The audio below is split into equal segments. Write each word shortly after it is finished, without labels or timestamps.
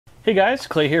Hey guys,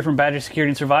 Clay here from Badger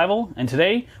Security and Survival, and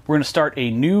today we're going to start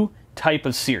a new type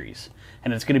of series,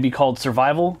 and it's going to be called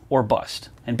Survival or Bust.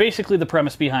 And basically the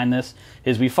premise behind this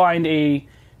is we find a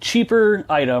cheaper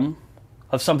item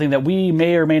of something that we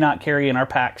may or may not carry in our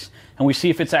packs, and we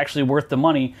see if it's actually worth the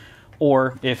money,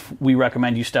 or if we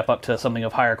recommend you step up to something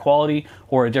of higher quality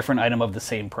or a different item of the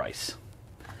same price.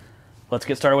 Let's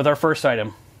get started with our first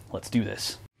item. Let's do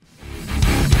this.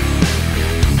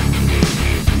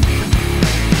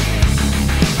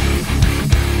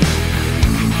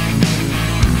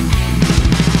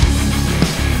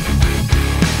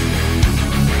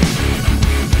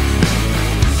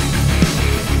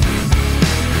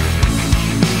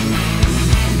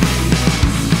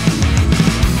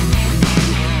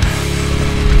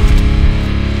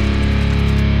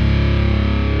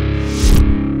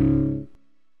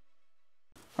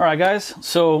 Alright guys,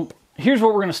 so here's what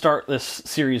we're going to start this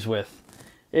series with.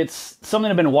 It's something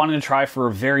I've been wanting to try for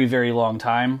a very, very long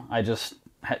time. I just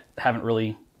haven't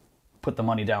really put the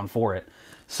money down for it.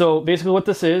 So basically what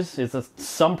this is a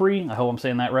Sumpri, I hope I'm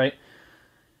saying that right.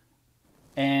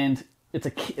 And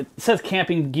it says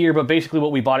camping gear, but basically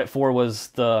what we bought it for was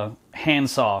the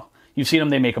handsaw. You've seen them,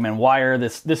 they make them in wire.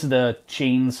 This is the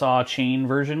chainsaw chain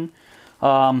version.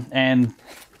 And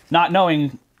not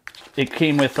knowing, it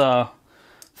came with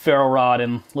ferro rod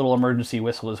and little emergency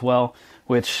whistle as well,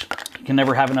 which you can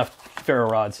never have enough ferro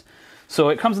rods. So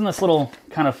it comes in this little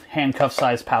kind of handcuff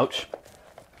sized pouch,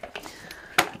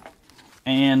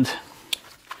 and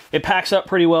it packs up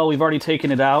pretty well. We've already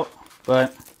taken it out,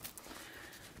 but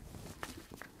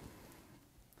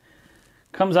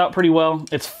comes out pretty well.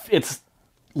 It's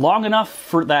long enough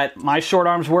for that my short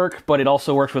arms work, but it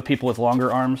also works with people with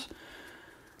longer arms.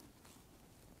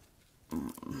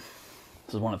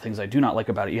 This is one of the things I do not like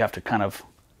about it. You have to kind of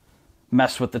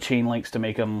mess with the chain links to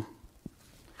make them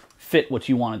fit what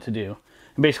you want it to do.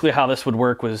 And basically how this would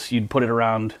work was you'd put it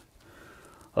around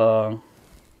the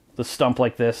stump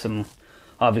like this and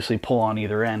obviously pull on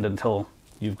either end until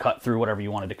you've cut through whatever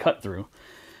you wanted to cut through.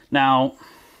 Now,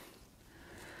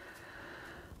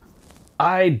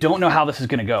 I don't know how this is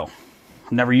going to go.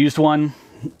 I've never used one,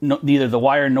 neither the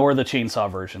wire nor the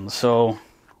chainsaw version. So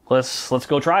let's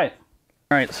go try it.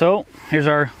 Alright, so here's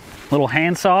our little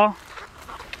handsaw,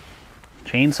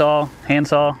 chainsaw,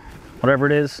 handsaw, whatever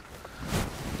it is.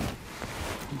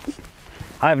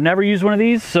 I've never used one of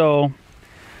these, so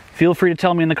feel free to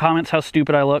tell me in the comments how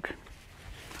stupid I look.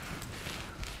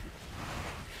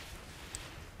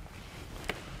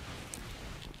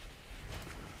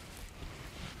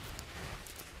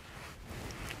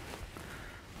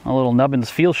 A little nubbins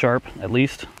feel sharp, at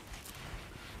least.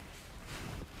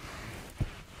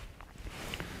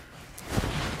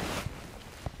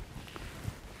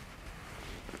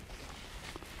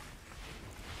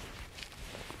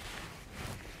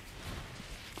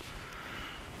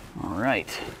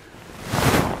 Alright,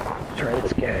 try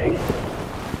this gag.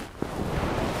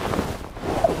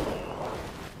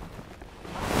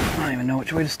 I don't even know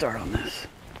which way to start on this.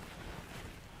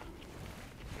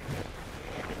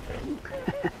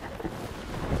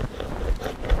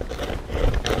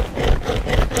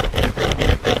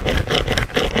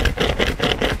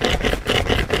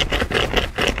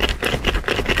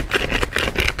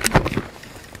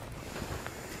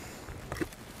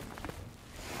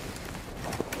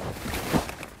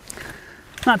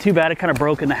 Not too bad. It kind of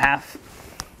broke into half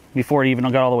before it even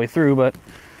got all the way through, but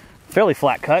fairly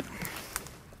flat cut.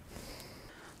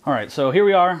 All right, so here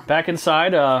we are back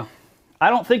inside. I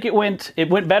don't think it went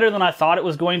better than I thought it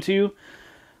was going to,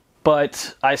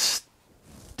 but I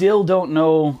still don't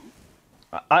know.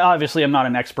 I obviously am not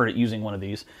an expert at using one of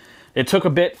these. It took a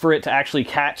bit for it to actually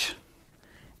catch,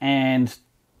 and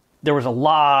there was a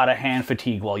lot of hand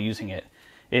fatigue while using it.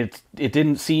 It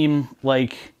didn't seem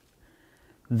like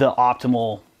the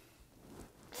optimal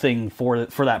thing for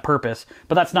that purpose,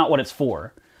 but that's not what it's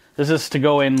for. This is to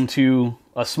go into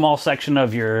a small section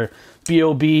of your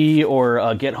BOB or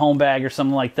a get home bag or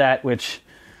something like that, which,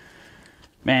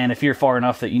 man, if you're far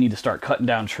enough that you need to start cutting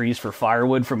down trees for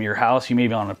firewood from your house, you may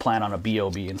be on a plan on a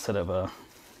BOB instead of a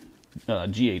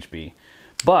GHB.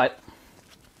 But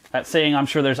that saying, I'm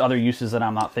sure there's other uses that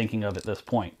I'm not thinking of at this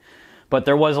point. But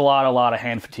there was a lot of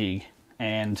hand fatigue,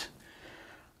 and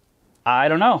I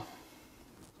don't know.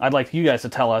 I'd like you guys to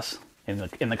tell us in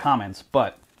the comments,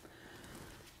 but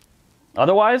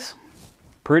otherwise,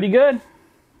 pretty good.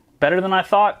 Better than I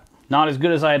thought, not as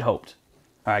good as I had hoped.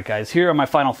 All right, guys, here are my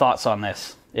final thoughts on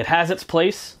this. It has its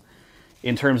place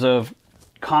in terms of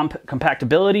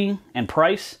compactability and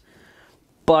price,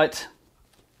 but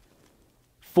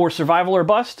for survival or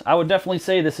bust, I would definitely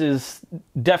say this is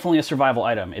definitely a survival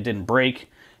item. It didn't break.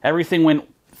 Everything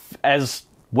went as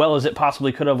well as it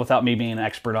possibly could have without me being an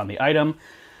expert on the item.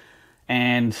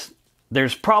 And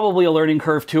there's probably a learning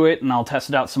curve to it, and I'll test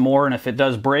it out some more, and if it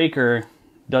does break or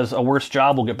does a worse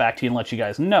job, we'll get back to you and let you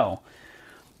guys know.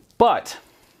 But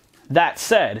that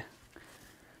said,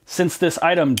 since this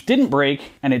item didn't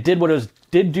break and it did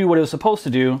do what it was supposed to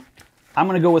do, I'm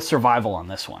going to go with survival on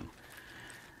this one.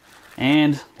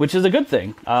 And which is a good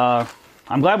thing.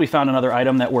 I'm glad we found another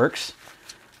item that works.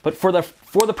 But for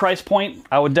the price point,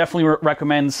 I would definitely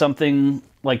recommend something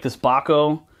like this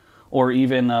Baco, or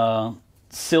even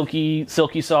Silky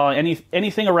Saw,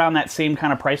 anything around that same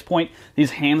kind of price point.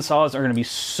 These hand saws are going to be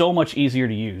so much easier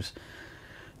to use.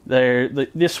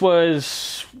 This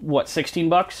was, what, 16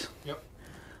 bucks? Yep.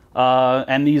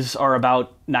 And these are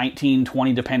about 19,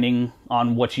 20, depending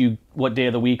on what day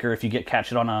of the week, or if you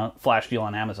catch it on a flash deal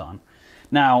on Amazon.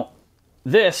 Now,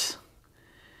 this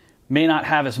may not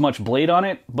have as much blade on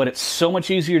it, but it's so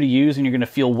much easier to use, and you're going to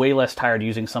feel way less tired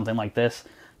using something like this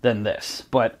than this.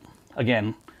 But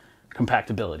again,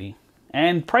 compactability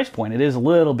and price point, it is a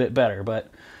little bit better, but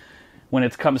when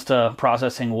it comes to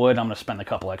processing wood, I'm going to spend a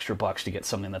couple extra bucks to get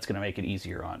something that's going to make it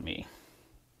easier on me.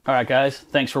 Alright guys,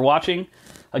 thanks for watching.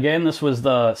 Again, this was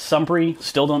the Sumpri,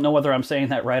 still don't know whether I'm saying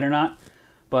that right or not,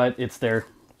 but it's their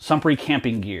Sumpri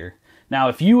camping gear. Now,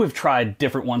 if you have tried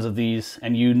different ones of these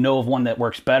and you know of one that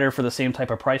works better for the same type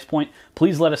of price point,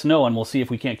 please let us know and we'll see if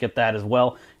we can't get that as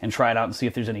well and try it out and see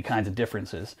if there's any kinds of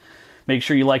differences. Make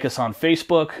sure you like us on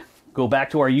Facebook, go back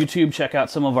to our YouTube, check out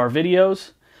some of our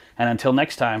videos, and until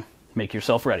next time, make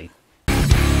yourself ready.